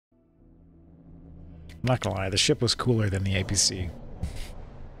I'm not gonna lie, the ship was cooler than the APC.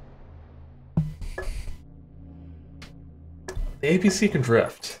 The APC can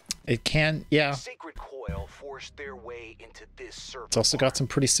drift. It can, yeah. Sacred coil forced their way into this server. It's also got some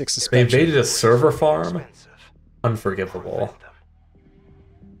pretty sick They suspension. invaded a server farm. Unforgivable.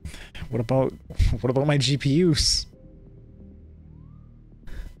 What about my GPUs?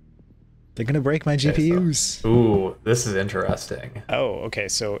 They're gonna break my GPUs. So, ooh, this is interesting. Oh, okay.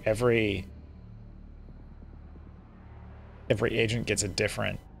 So every agent gets a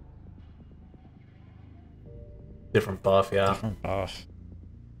different buff, yeah. different buff.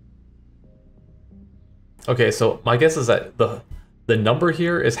 Okay, so my guess is that the number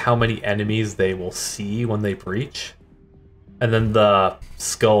here is how many enemies they will see when they breach. And then the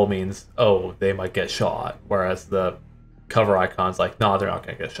skull means, oh, they might get shot. Whereas the cover icon's like, nah, they're not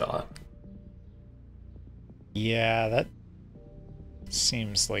gonna get shot. Yeah, that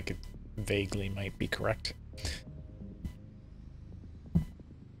seems like it vaguely might be correct.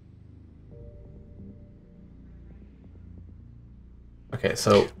 Okay,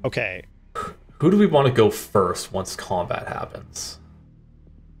 so Okay. who do we want to go first once combat happens?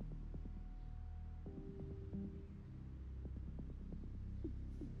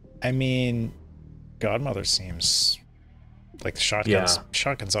 I mean, Godmother seems like the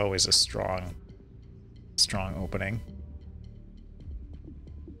shotgun's always a strong opening.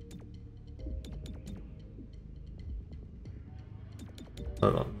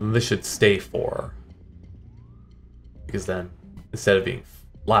 This should stay 4. Because then, instead of being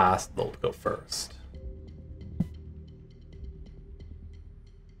last, they'll go first.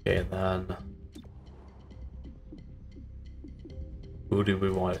 Okay, and then who do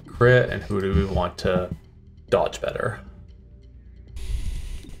we want to crit and who do we want to dodge better?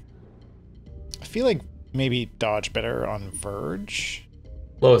 I feel like maybe dodge better on Verge.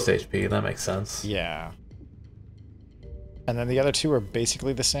 Lowest HP, that makes sense. Yeah. And then the other two are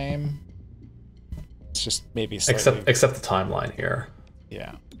basically the same. It's just maybe slightly... Except the timeline here.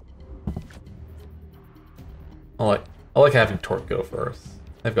 Yeah. I like having Torque go first.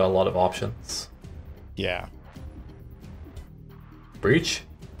 They've got a lot of options. Yeah. Breach?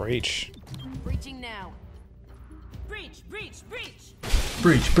 Breach. Breaching now. Breach, breach, breach.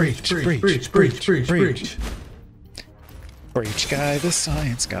 Breach, breach, breach, breach, breach, breach, breach. Breach guy, the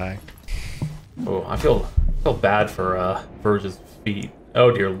science guy. Oh, I feel bad for Verge's feet.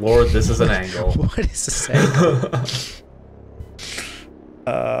 Oh dear lord, this is an angle. What is this angle?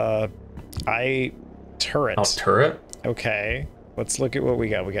 Turret. Oh, turret? Okay. Let's look at what we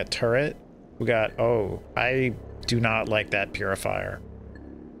got. We got turret. We got, oh, I do not like that purifier.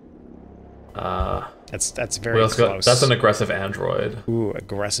 That's very close. That's an aggressive android. Ooh,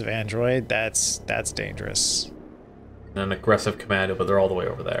 aggressive android? That's dangerous. And an aggressive commando, but they're all the way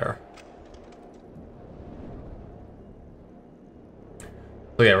over there.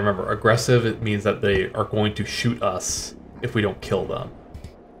 So yeah, remember, aggressive, it means that they are going to shoot us if we don't kill them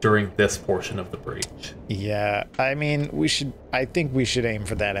during this portion of the breach. Yeah, I mean, I think we should aim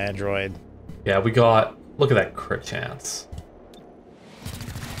for that android. Yeah, look at that crit chance.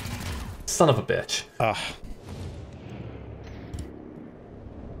 Son of a bitch. Ugh.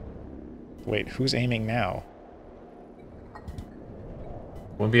 Wait, who's aiming now?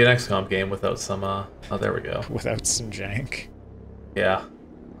 Wouldn't be an XCOM game without some, oh, there we go. Without some jank. Yeah.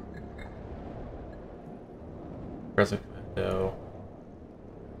 Aggressive commando.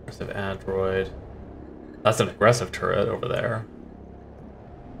 Aggressive android. That's an aggressive turret over there.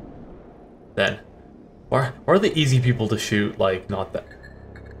 Then, why are the easy people to shoot, like, not that?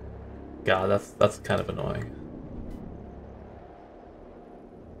 God, that's kind of annoying.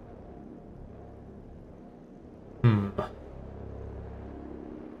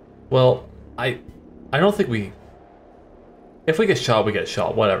 Well, I don't think we... If we get shot, we get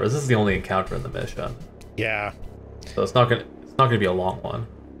shot. Whatever. This is the only encounter in the mission. Yeah. So it's not gonna be a long one.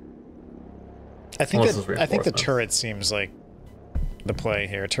 I think the turret seems like the play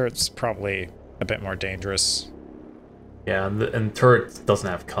here. Turret's probably a bit more dangerous. Yeah, and turret doesn't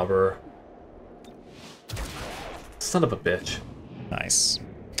have cover. Son of a bitch. Nice.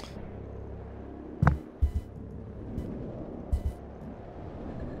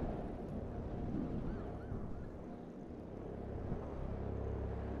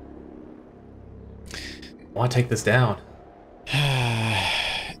 I want to take this down.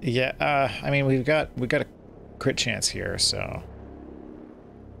 Yeah, I mean, we got a crit chance here, so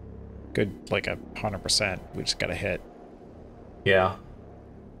good, like 100%. We just gotta hit. Yeah.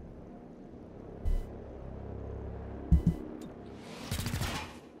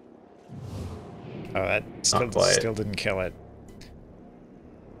 Oh, that still didn't kill it.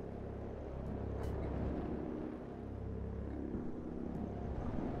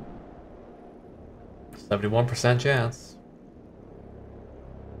 71% chance.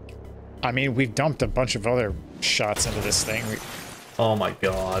 I mean, we've dumped a bunch of other shots into this thing. Oh my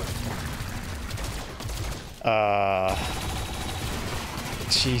god.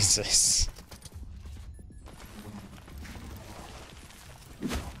 Jesus.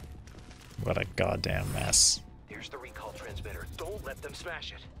 What a goddamn mess. There's the recall transmitter. Don't let them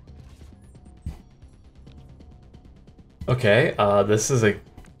smash it. Okay, this is a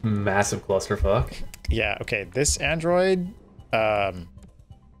massive clusterfuck. Yeah, okay, this android,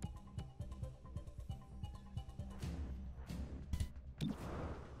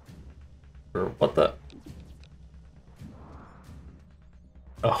 Or what the?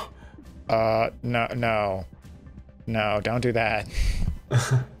 Oh. No, don't do that.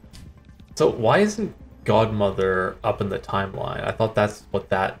 So why isn't Godmother up in the timeline? I thought that's what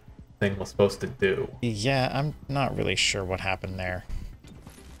that thing was supposed to do. Yeah, I'm not really sure what happened there.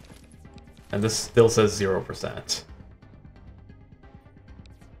 And this still says 0%.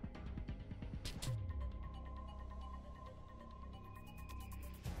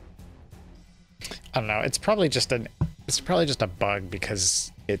 I don't know. It's probably just a bug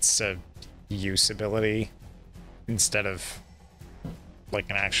because it's a use ability instead of like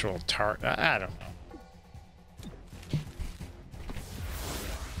an actual target. I don't know.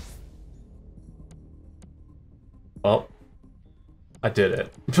 Well, I did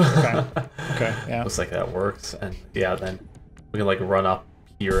it. Okay. Okay. Yeah. Looks like that works. And yeah, then we can like run up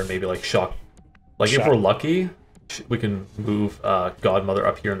here and maybe like shock. Like if we're lucky, we can move Godmother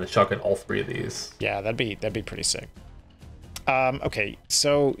up here and then shock in all three of these. Yeah, that'd be pretty sick. Okay,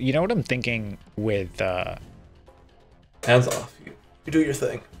 so you know what I'm thinking with Hands off. You do your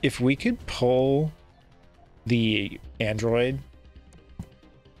thing. if we could pull the android,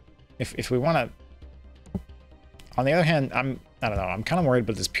 if we want to. On the other hand, I don't know. I'm kind of worried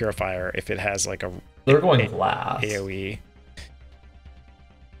about this purifier if it has like a They're going glass. AoE.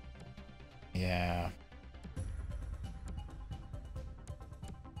 Yeah.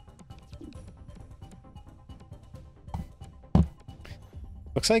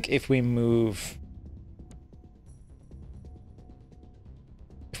 Looks like if we move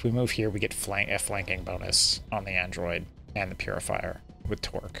here, we get a flanking bonus on the android and the purifier with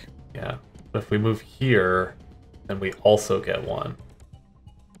torque. Yeah. But if we move here, then we also get one.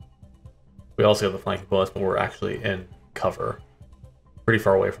 We also get the flanking bonus, but we're actually in cover. Pretty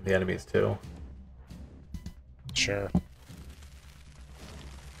far away from the enemies too. Sure.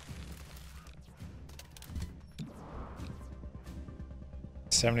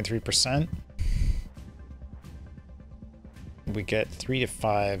 %. We get 3 to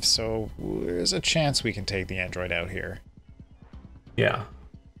 5, so there's a chance we can take the android out here. Yeah.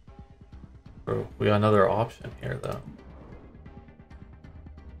 So we got another option here though.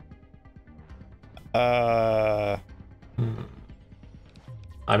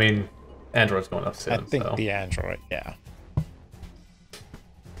 I mean, android's going up soon. I think so. the android, yeah.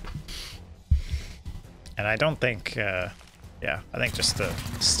 And I don't think, yeah, I think just the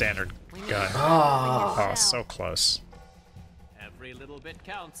standard gun. Oh, so close. Every little bit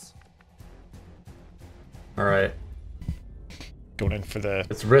counts. All right. Going in for the...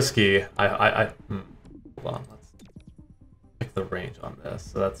 It's risky. Hold on. Let's pick the range on this.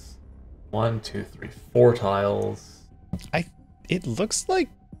 So that's 1, 2, 3, 4 tiles. It looks like...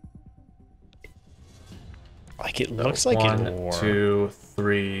 it looks like 1, in war. 2,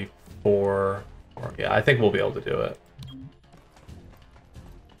 3, 4. Yeah, I think we'll be able to do it.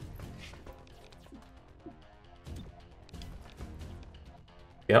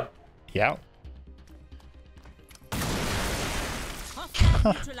 Yep. Yeah.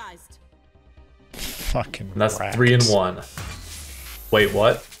 Neutralized. Fucking And that's wrecked. 3 and 1. Wait,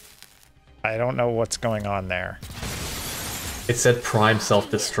 what? I don't know what's going on there. It said prime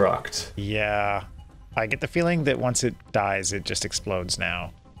self-destruct. Yeah. I get the feeling that once it dies, it just explodes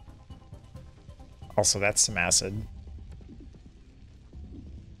now. Also, that's some acid.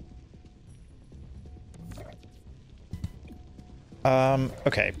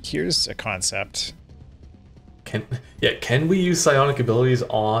 Okay, here's a concept. Can we use psionic abilities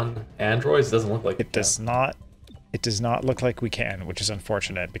on androids? It doesn't look like It does not. It does not look like we can, which is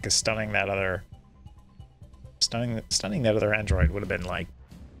unfortunate because stunning that other android would have been like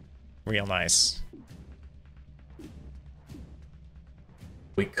real nice.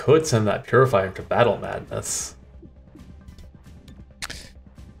 We could send that purifier to battle madness.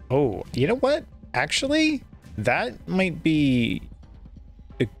 Oh, you know what? Actually, that might be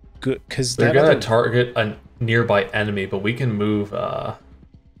a good because They're gonna target a nearby enemy, but we can move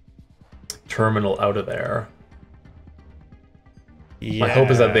Terminal out of there. Yeah. My hope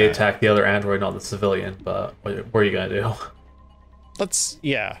is that they attack the other android, not the civilian, but what are you gonna do? Let's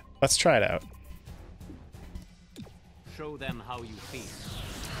try it out. Show them how you feel.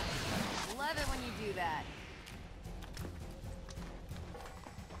 Love it when you do that.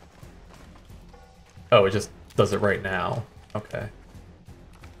 Oh, it just does it right now. Okay.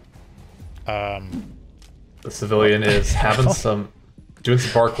 The civilian is having doing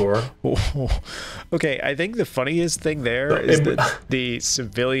some parkour. Okay, I think the funniest thing there is that the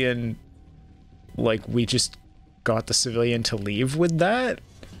civilian, like, we just got the civilian to leave with that.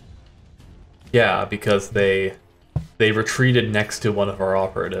 Yeah, because they retreated next to one of our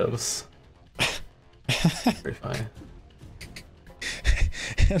operatives. Very funny.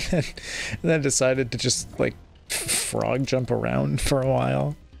 and then decided to just, like, frog jump around for a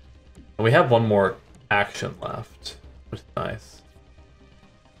while. And we have one more action left, which is nice.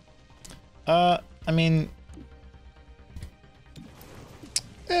 I mean,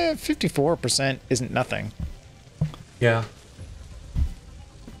 54% isn't nothing. Yeah.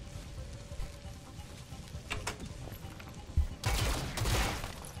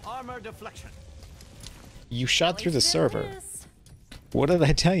 Armor deflection. You shot through the Always server. this. What did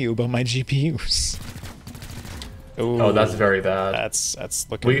I tell you about my GPUs? Ooh, Oh, that's very bad. That's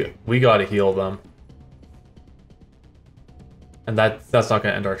looking. We gotta heal them. And that's not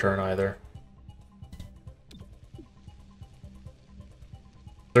gonna end our turn either.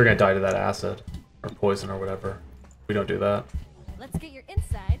 They're gonna die to that acid. Or poison or whatever. We don't do that. Let's get your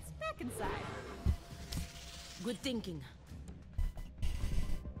insides back inside. Good thinking.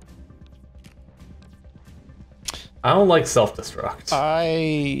 I don't like self-destruct.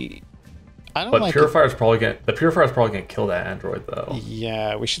 I don't But like Purifier's probably gonna kill that android though.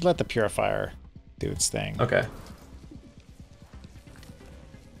 Yeah, we should let the Purifier do its thing. Okay.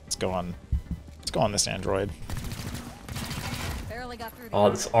 Let's go on this android. Barely got through the Oh,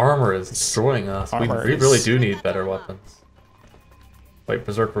 this armor is destroying us. We Armor really is- do need better weapons. Wait,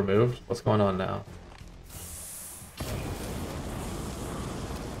 Berserk removed? What's going on now?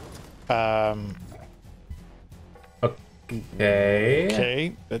 Okay.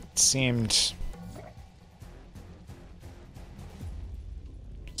 Okay, that seemed.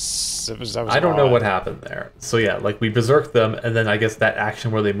 I don't know what happened there. So yeah, like we berserked them, and then I guess that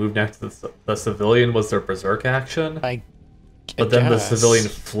action where they moved next to the civilian was their berserk action. But then the civilian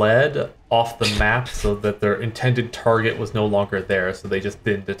fled off the map so that their intended target was no longer there, so they just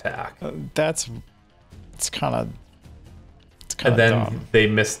didn't attack. It's kind of. And then dumb. they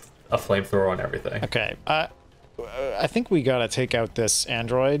missed a flamethrower on everything. Okay, I think we gotta take out this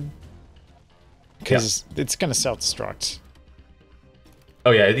android because it's gonna self-destruct. Oh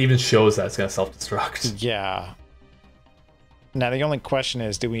yeah, it even shows that it's gonna self-destruct. Yeah. Now the only question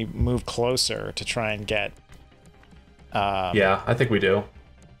is, do we move closer to try and get? Yeah, I think we do.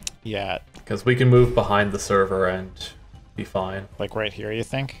 Yeah, Because we can move behind the server and be fine. like right here, you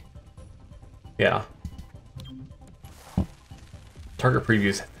think? Yeah. Target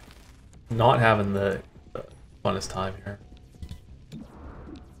previews not having the funnest time here.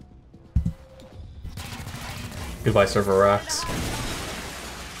 Goodbye, server racks.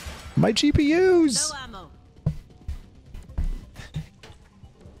 My GPUs. No ammo.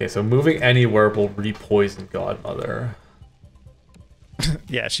 Okay, so moving anywhere will re-poison Godmother.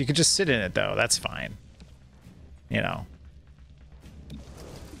 Yeah, she could just sit in it though. That's fine. You know.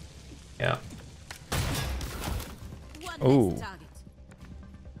 Yeah. One Ooh. missed target.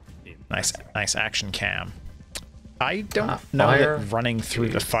 Nice action cam. I don't Ah, know fire. that running through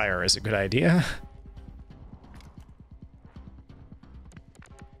the fire is a good idea.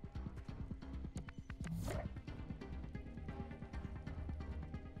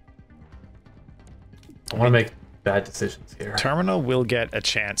 I want to make bad decisions here. Terminal will get a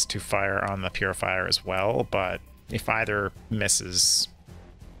chance to fire on the Purifier as well, but if either misses...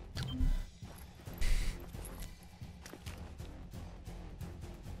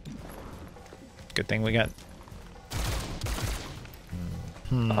 Good thing we got...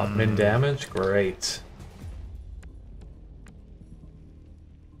 Min damage? Great.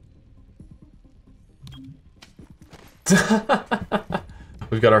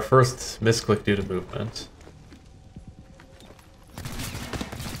 We've got our first misclick due to movement.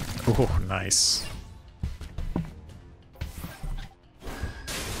 Oh, nice.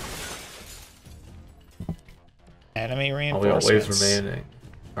 Enemy Oh, we got reinforcements. waves remaining.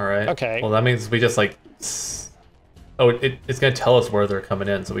 Alright. Okay. Well, that means we just like... Oh, it's gonna tell us where they're coming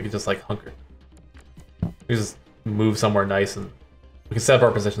in, so we can just like hunker. We just move somewhere nice and we can set up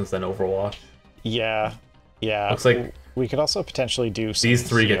our positions then Overwatch. Yeah, yeah. Looks like we could also potentially do some These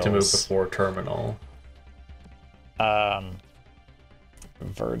three get to move heals. before terminal.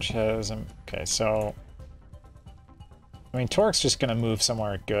 Verge has... Okay, so... I mean, Torque's just gonna move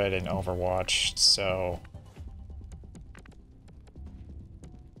somewhere good in Overwatch, so...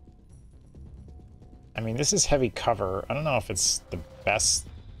 I mean, this is heavy cover. I don't know if it's the best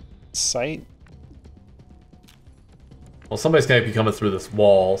site. Well, somebody's going to be coming through this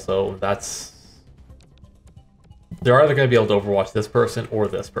wall, so that's... They're either going to be able to overwatch this person or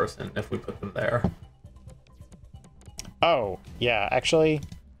this person if we put them there. Oh, yeah, actually,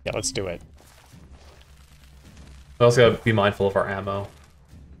 yeah, let's do it. We also got to be mindful of our ammo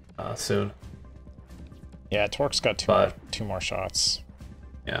soon. Yeah, Torque's got two more shots.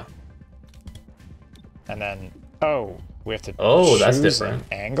 Yeah. And then, oh, we have to that's choose different.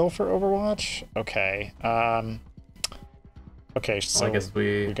 an angle for Overwatch? Okay. Okay, so well, I guess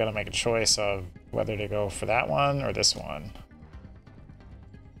we gotta make a choice of whether to go for that one or this one.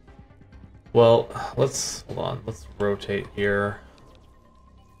 Well, hold on. Let's rotate here.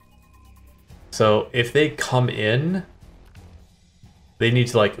 So if they come in, they need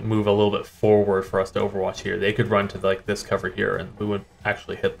to like move a little bit forward for us to overwatch here. They could run to like this cover here and we wouldn't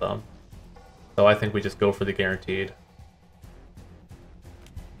actually hit them. So I think we just go for the guaranteed.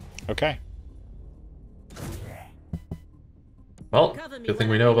 Okay. Well, good thing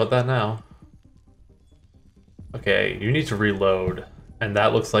we know about that now. Okay, you need to reload. And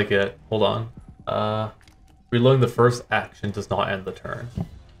that looks like it. Hold on. Reloading the first action does not end the turn.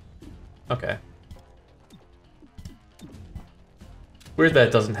 Okay. Weird that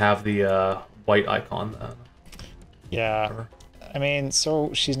it doesn't have the white icon then. Yeah. Whatever. I mean,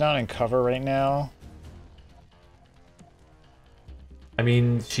 so she's not in cover right now. I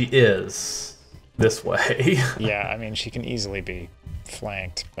mean, she is this way. Yeah, I mean, she can easily be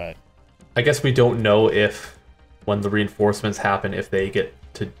flanked, but... I guess we don't know if, when the reinforcements happen, if they get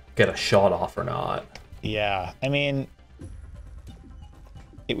to get a shot off or not. Yeah, I mean...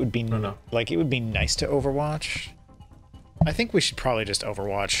 It would be... Like, it would be nice to Overwatch. I think we should probably just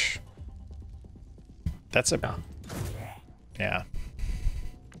Overwatch. That's a... Yeah.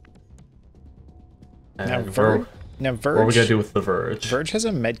 And Now, Verge... what are we gonna do with the Verge? Verge has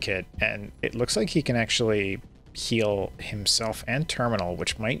a medkit, and it looks like he can actually heal himself and Terminal,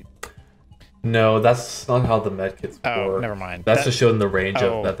 which might... No, that's not how the medkits work. Oh, never mind. That's just showing the range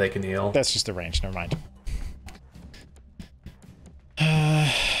of that they can heal. That's just the range, never mind.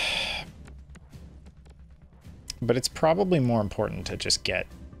 But it's probably more important to just get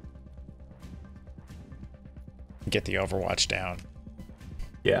the Overwatch down.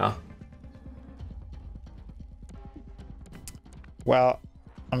 Yeah. Well,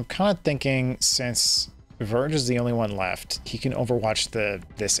 I'm kind of thinking since Verge is the only one left, he can Overwatch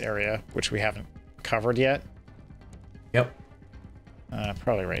this area, which we haven't covered yet. Yep.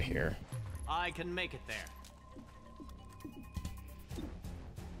 Probably right here. I can make it there.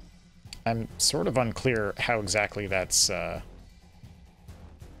 I'm sort of unclear how exactly that's... I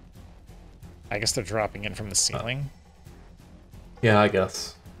guess they're dropping in from the ceiling. Yeah, I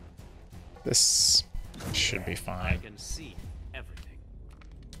guess. This should be I fine. can see everything.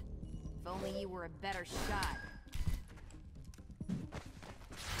 If only you were a better shot.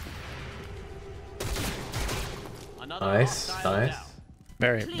 Another Nice, hostile nice. down.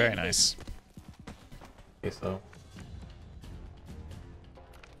 Very, very nice. Okay, so...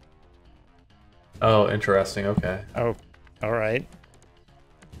 Oh, interesting, okay. Oh, all right.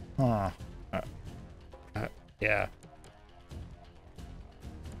 Huh. Yeah.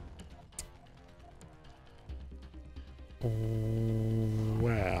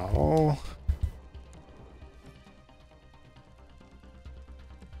 Well...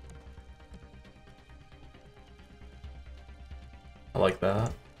 I like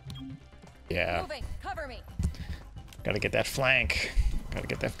that. Yeah. Moving, cover me. Gotta get that flank. Gotta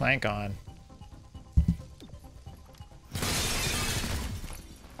get that flank on.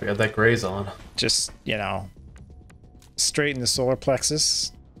 We got that graze on. Just, you know, straight in the solar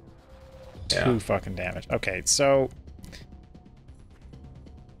plexus. Yeah. 2 fucking damage. Okay, so...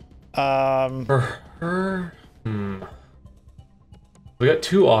 For her... We got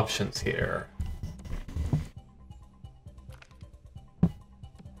 2 options here.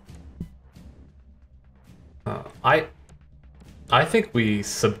 I think we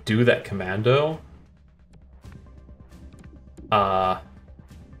subdue that commando. Then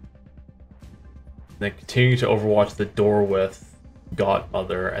continue to overwatch the door with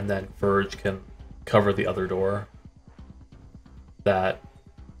Godmother, and then Verge can cover the other door that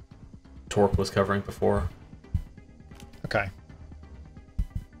Torque was covering before. Okay.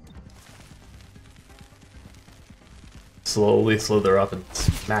 Slowly slither up and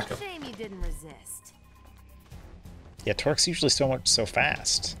smack him. Shame you didn't resist. Yeah, Torque's usually so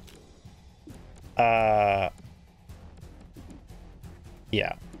fast.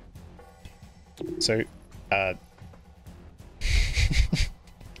 Yeah. So,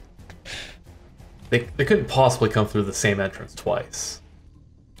 They couldn't possibly come through the same entrance twice.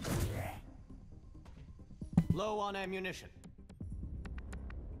 Low on ammunition.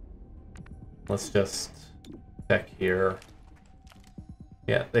 Let's just check here.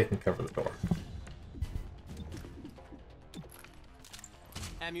 Yeah, they can cover the door.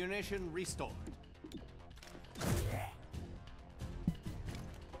 Ammunition restored.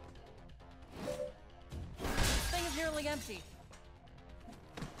 Thing is nearly empty.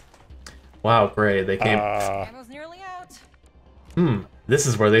 Wow, great. They came... Ammo's nearly out. This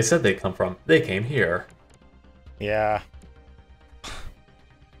is where they said they'd come from. They came here. yeah.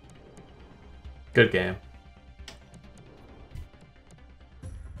 Good game.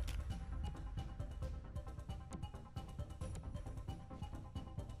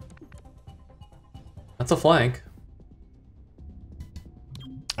 That's a flank.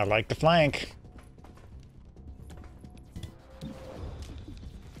 I like the flank.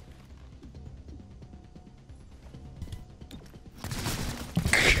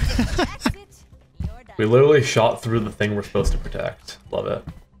 Exit. You're done. We literally shot through the thing we're supposed to protect. Love it.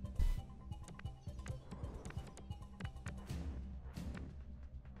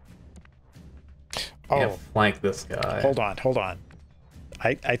 Oh, Can't flank this guy. hold on.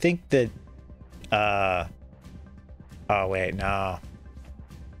 I think that oh wait, no. I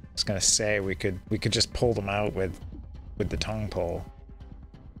was gonna say we could just pull them out with the tongue pull.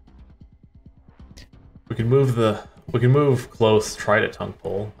 We can move close, try to tongue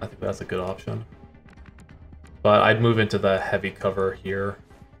pull. I think that's a good option. But I'd move into the heavy cover here.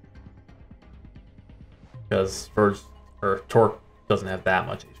 Because Torque doesn't have that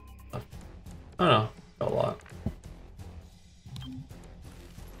much HP left. I don't know, got a lot.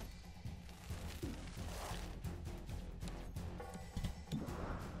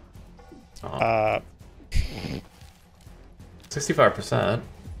 Oh. 65%.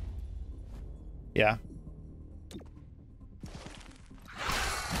 Yeah.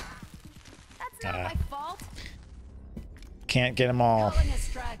 That's not my fault. Can't get them all. Calling a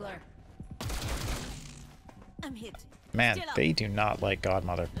straggler. I'm hit. Man, Still up. they do not like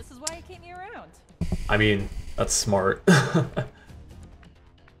Godmother. This is why you keep me around. I mean, that's smart.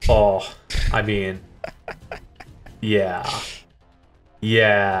 Oh, I mean, yeah.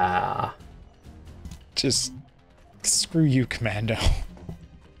 Yeah. Just screw you, Commando.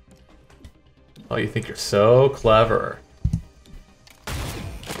 Oh, you think you're so clever.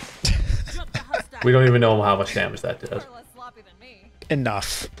 Jump the hostile. We don't even know how much damage that did. Far less sloppy than me.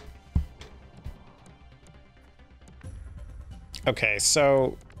 Enough. Okay,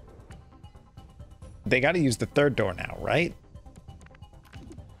 so they got to use the third door now, right?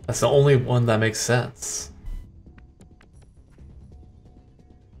 That's the only one that makes sense.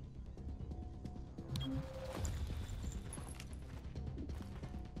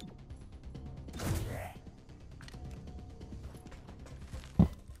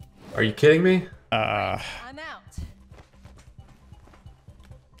 Are you kidding me? I'm out.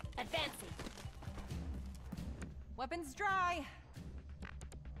 Advancing. Weapons dry.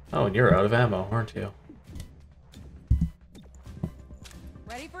 Oh, and you're out of ammo, aren't you?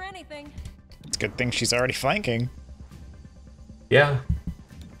 Ready for anything. It's a good thing she's already flanking. Yeah.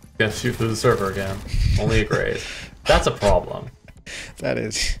 Gonna shoot through the server again. Only a grade. That's a problem. That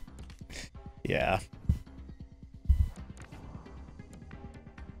is... Yeah.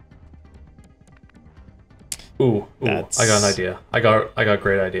 Ooh, That's- I got an idea. I got a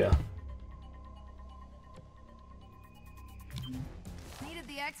great idea. Needed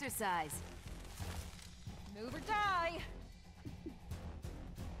the exercise. Move or die.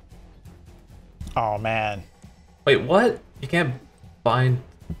 Oh, man. Wait, what? You can't bind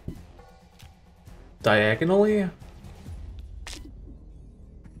diagonally?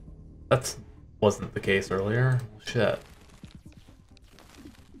 That wasn't the case earlier. Shit.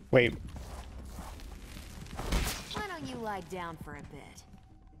 Wait. Why don't you lie down for a bit?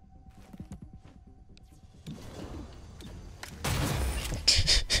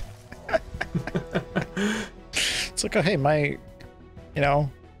 It's like, oh, hey, my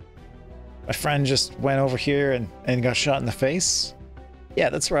friend just went over here and got shot in the face. Yeah,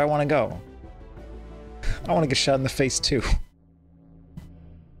 that's where I want to go. I want to get shot in the face too.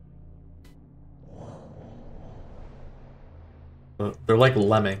 They're like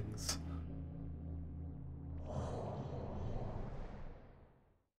lemmings.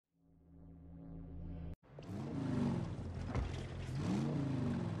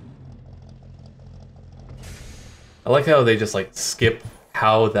 I like how they just like skip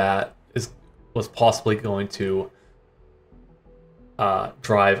how that was possibly going to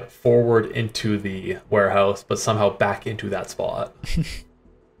drive forward into the warehouse, but somehow back into that spot.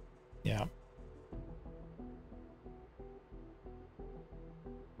 Yeah.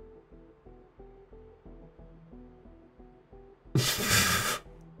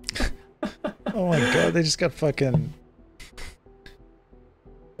 Oh my god, they just got fucking...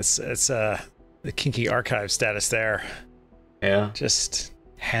 It's the kinky archive status there. Yeah. Just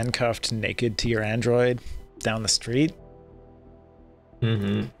handcuffed naked to your android down the street.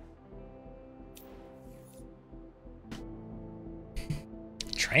 Mm-hmm.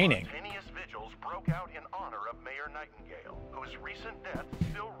 Training. Spontaneous vigils broke out in honor of Mayor Nightingale, whose recent death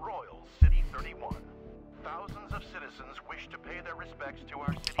still roils City 31. Thousands of citizens wish to pay their respects to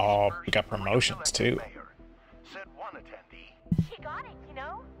our city's Oh, first we got promotions too. mayor. Said one attendee. She got it, you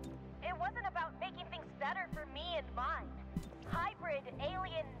know? It wasn't about making things better for me and mine. Hybrid,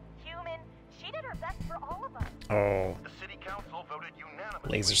 alien, human, she did her best for all of us. Oh, The city council voted unanimously.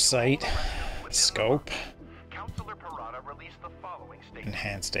 laser to sight, hold elections within the scope, month. Councilor Parada released the following statement.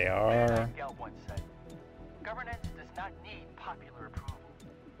 enhanced Mayor AR. Nightingale once said, governance does not need popular approval,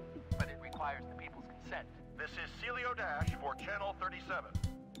 but it requires the people's consent. This is Celio Dash for Channel 37.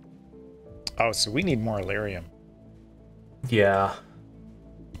 Oh, so we need more Illyrium. Yeah.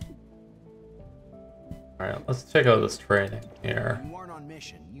 Alright, let's check out this training here. When you aren't on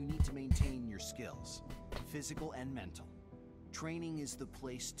mission, you need to maintain your skills, physical and mental. Training is the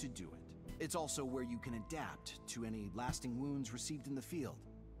place to do it. It's also where you can adapt to any lasting wounds received in the field.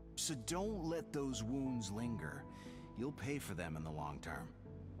 So don't let those wounds linger. You'll pay for them in the long term.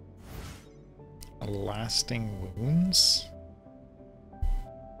 Lasting wounds?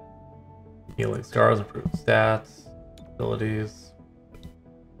 Healing scars, improved stats, abilities.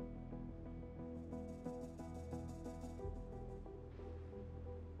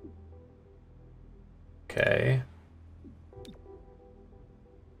 Okay.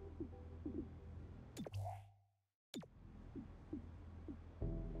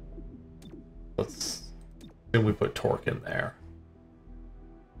 Let's assume we put torque in there.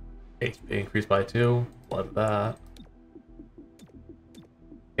 HP increased by 2. Love that.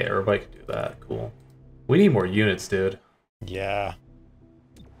 Okay, everybody can do that. Cool. We need more units, dude. Yeah.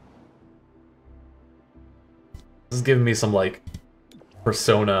 This is giving me some, like,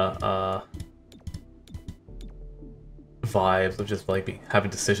 Persona, vibes of just, like, having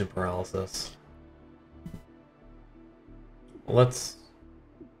decision paralysis. Let's...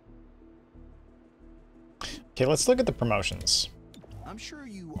 Okay, let's look at the promotions. I'm sure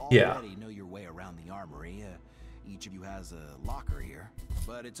you Yeah. already know your way around the armory. Each of you has a locker here.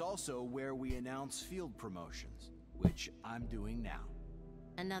 But it's also where we announce field promotions, which I'm doing now.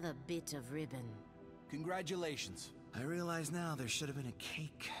 Another bit of ribbon. Congratulations. I realize now there should have been a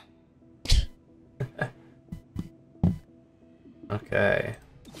cake. Okay.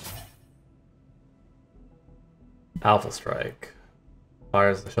 Alpha Strike.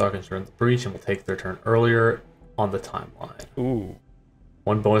 Fires the shotgun during the breach and will take their turn earlier on the timeline. Ooh.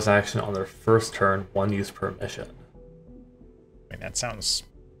 One bonus action on their first turn, 1 use per mission. I mean, that sounds...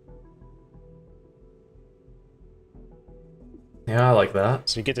 Yeah, I like that.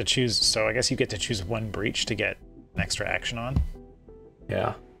 So you get to choose... So I guess you get to choose one breach to get an extra action on.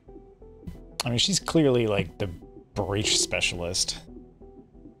 Yeah. I mean, she's clearly, like, the breach specialist.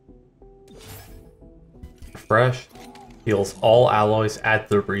 Fresh. Heals all alloys at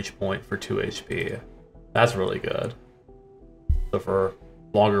their breach point for 2 HP. That's really good. So for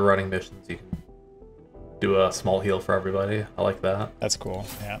longer running missions, you can do a small heal for everybody. I like that. That's cool,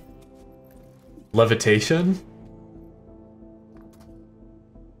 yeah. Levitation.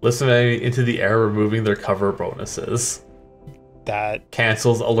 Listen into the air, removing their cover bonuses. That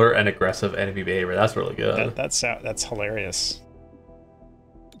Cancels alert and aggressive enemy behavior. That's really good. that's hilarious.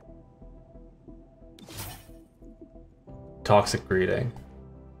 Toxic greeting.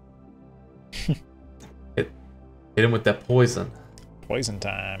 Hit him with that poison. Poison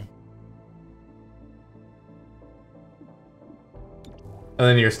time. And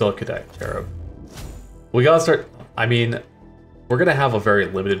then you're still a cadet cherub. We gotta start. I mean, we're gonna have a very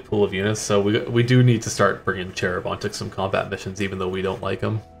limited pool of units, so we do need to start bringing cherub onto some combat missions, even though we don't like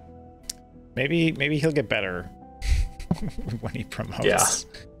him. Maybe he'll get better when he promotes. Yeah.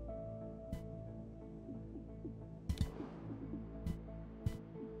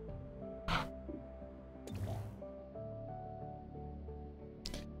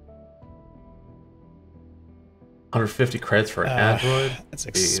 $150 credits for an android. It's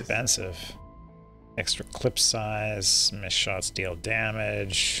Jeez. expensive. Extra clip size, missed shots deal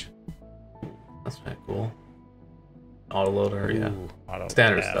damage. That's kind of cool. Autoloader, yeah. Ooh,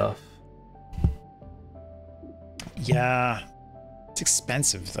 Standard yeah. stuff. Yeah. It's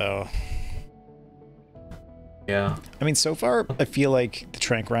expensive, though. Yeah. I mean, so far, I feel like the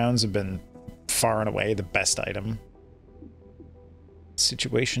trank rounds have been far and away the best item.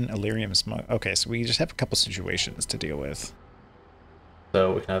 Situation, Illyrium Smug. Okay, so we just have a couple situations to deal with.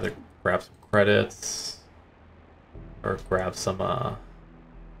 So we can either grab some credits or grab some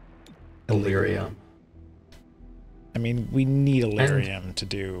Illyrium. I mean, we need Illyrium to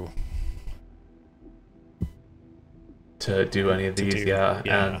do any of these, yeah.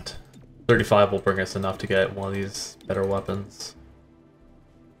 And 35 will bring us enough to get one of these better weapons.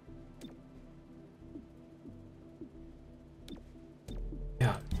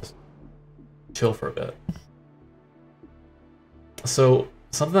 Yeah, just chill for a bit. So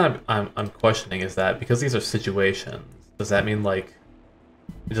something I'm questioning is that because these are situations, does that mean like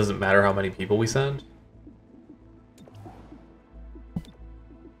it doesn't matter how many people we send?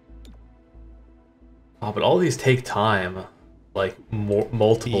 Oh, but all these take time, like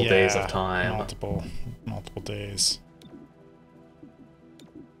multiple days of time. Multiple days.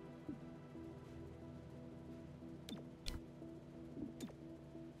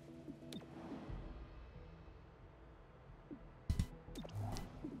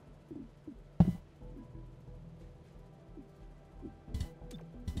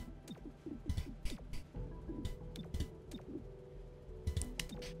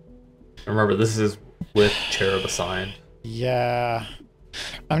 Remember, this is with Cherub assigned. Yeah.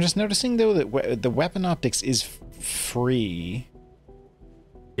 I'm just noticing, though, that the weapon optics is free.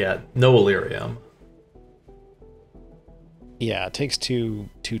 Yeah, no Illyrium. Yeah, it takes two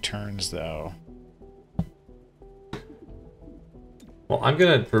turns, though. Well, I'm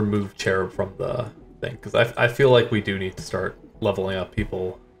going to remove Cherub from the thing, because I feel like we do need to start leveling up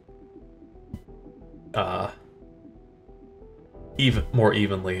people more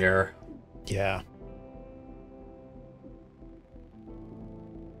evenly here. Yeah.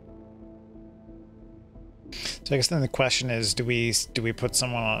 So I guess then the question is, do we put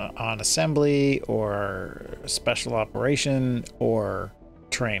someone on assembly or special operation or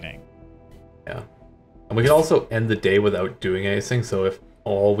training? Yeah. And we can also end the day without doing anything, so if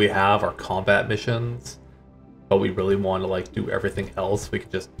all we have are combat missions, but we really want to like do everything else, we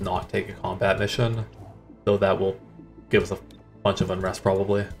can just not take a combat mission. Though that will give us a bunch of unrest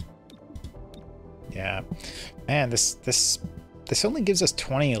probably. Yeah. Man, this only gives us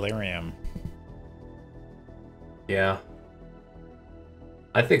 20 Illyrium. Yeah.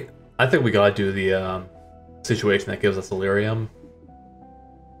 I think we gotta do the situation that gives us Illyrium.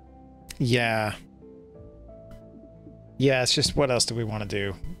 Yeah. Yeah, it's just what else do we want to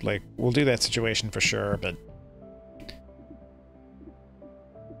do? Like, we'll do that situation for sure, but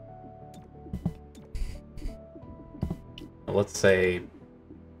Let's say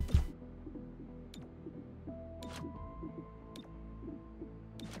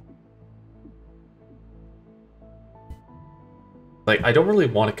like I don't really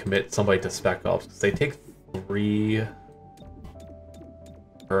want to commit somebody to Spec Ops because they take 3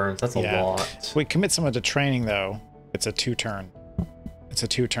 turns. That's a lot. if we commit someone to training, though, it's a 2-turn. It's a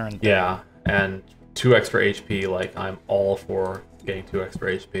 2-turn thing. Yeah, and 2 extra HP. Like I'm all for getting 2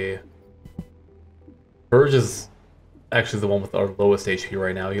 extra HP. Burge is actually the one with our lowest HP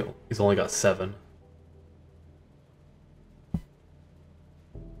right now. He's only got 7.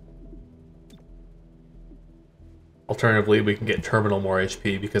 Alternatively, we can get Terminal more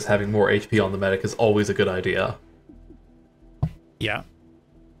HP because having more HP on the medic is always a good idea. Yeah.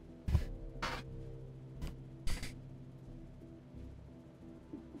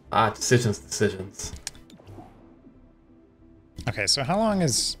 Decisions. Okay, so how long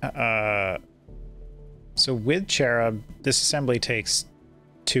is so with Cherub, this assembly takes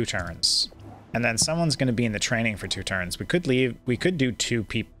 2 turns, and then someone's going to be in the training for 2 turns. We could leave. We could do 2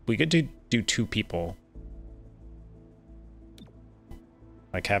 people. We could do 2 people.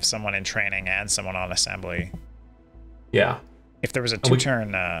 Like have someone in training and someone on assembly. Yeah. If there was a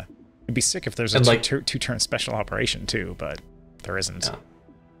 2-turn, it'd be sick if there's a like, 2-turn special operation too, but there isn't.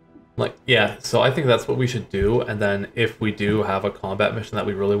 Yeah. So I think that's what we should do, and then if we do have a combat mission that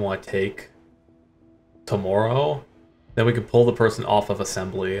we really want to take tomorrow, then we can pull the person off of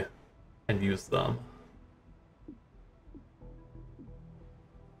assembly and use them.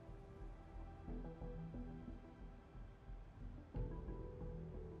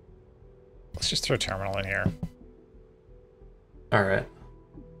 Let's just throw Terminal in here. All right.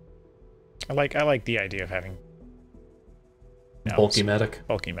 I like the idea of having bulky medic.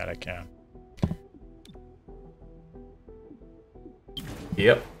 Bulky medic, yeah.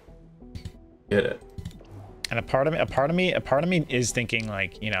 Yep. Get it. And a part of me is thinking,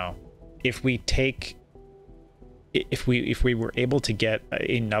 like, you know, if we were able to get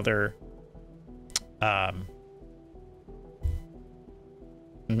another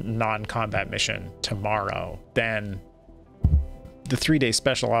non-combat mission tomorrow, then the 3-day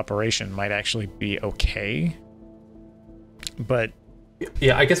special operation might actually be okay. But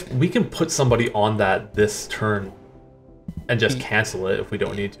yeah, I guess we can put somebody on that this turn and just cancel it if we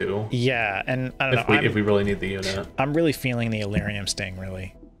don't need to. Yeah, and I don't know. If we really need the unit. I'm really feeling the Illyrium sting,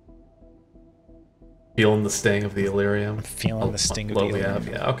 really. Feeling the sting of the Illyrium. I'm feeling the sting of the Illyrium.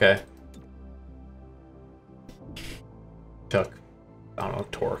 Yeah, okay. Chuck. I don't know,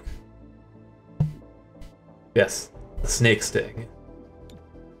 torque. Yes, the snake sting.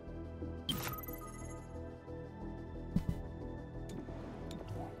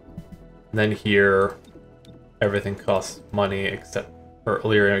 And then here, everything costs money except for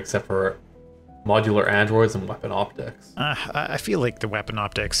Illyrium, except for modular androids and weapon optics. I feel like the weapon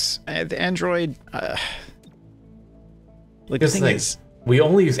optics, the android. Like the thing is, we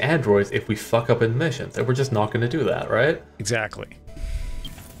only use androids if we fuck up in missions, and we're just not going to do that, right? Exactly.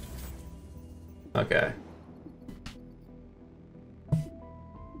 Okay.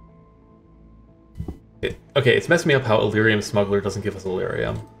 Okay, it's messing me up how Illyrium Smuggler doesn't give us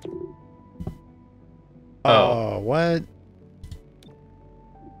Illyrium. Oh, what?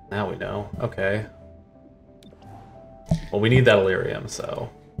 Now we know. Okay. Well, we need that Illyrium, so...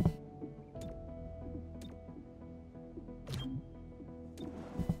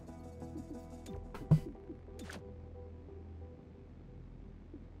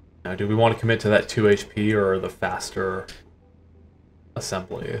 Now, do we want to commit to that 2 HP or the faster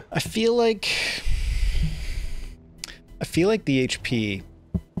assembly? I feel like the HP,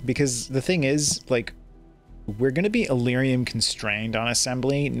 because the thing is, like, we're going to be Illyrium constrained on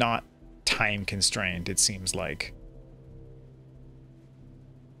assembly, not time constrained, it seems like.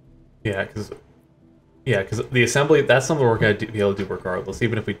 Yeah, because the assembly, that's something we're going to be able to do regardless,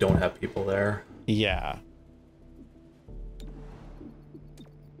 even if we don't have people there. Yeah.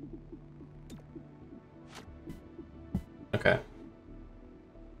 Okay.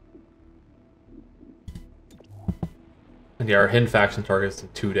 And yeah, our hidden faction target's in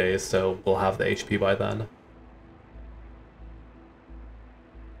 2 days, so we'll have the HP by then.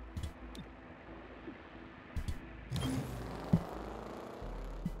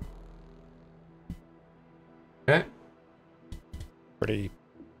 Okay. Pretty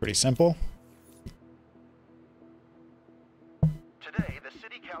simple. Today, the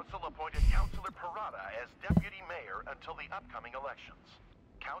City Council appointed Councilor Parada as deputy mayor until the upcoming elections.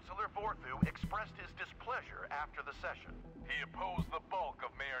 Councilor Vorthu expressed his displeasure after the session. He opposed the bulk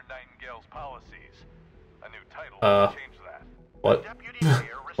of Mayor Nightingale's policies. A new title will change that. What?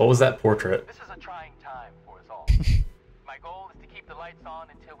 What was that portrait? This is a trying time for us all. My goal is to keep the lights on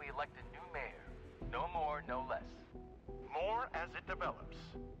until we elect a new mayor. No more, no less. More as it develops.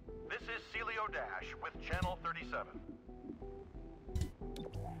 This is Celio Dash with Channel 37.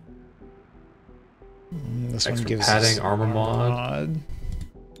 This Extra one gives padding, us armor mod.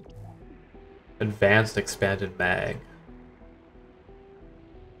 Advanced expanded mag.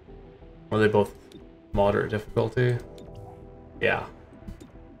 Were they both moderate difficulty? Yeah.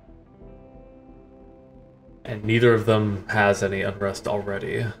 And neither of them has any unrest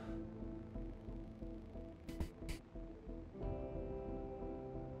already.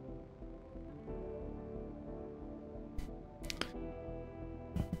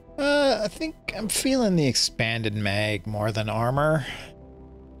 I think I'm feeling the expanded mag more than armor.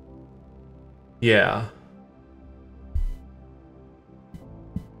 Yeah.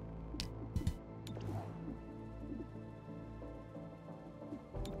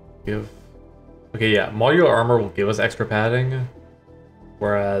 Okay, yeah, modular armor will give us extra padding,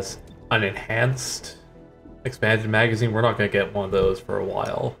 whereas an enhanced expanded magazine, we're not going to get one of those for a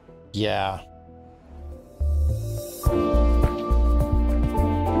while. Yeah.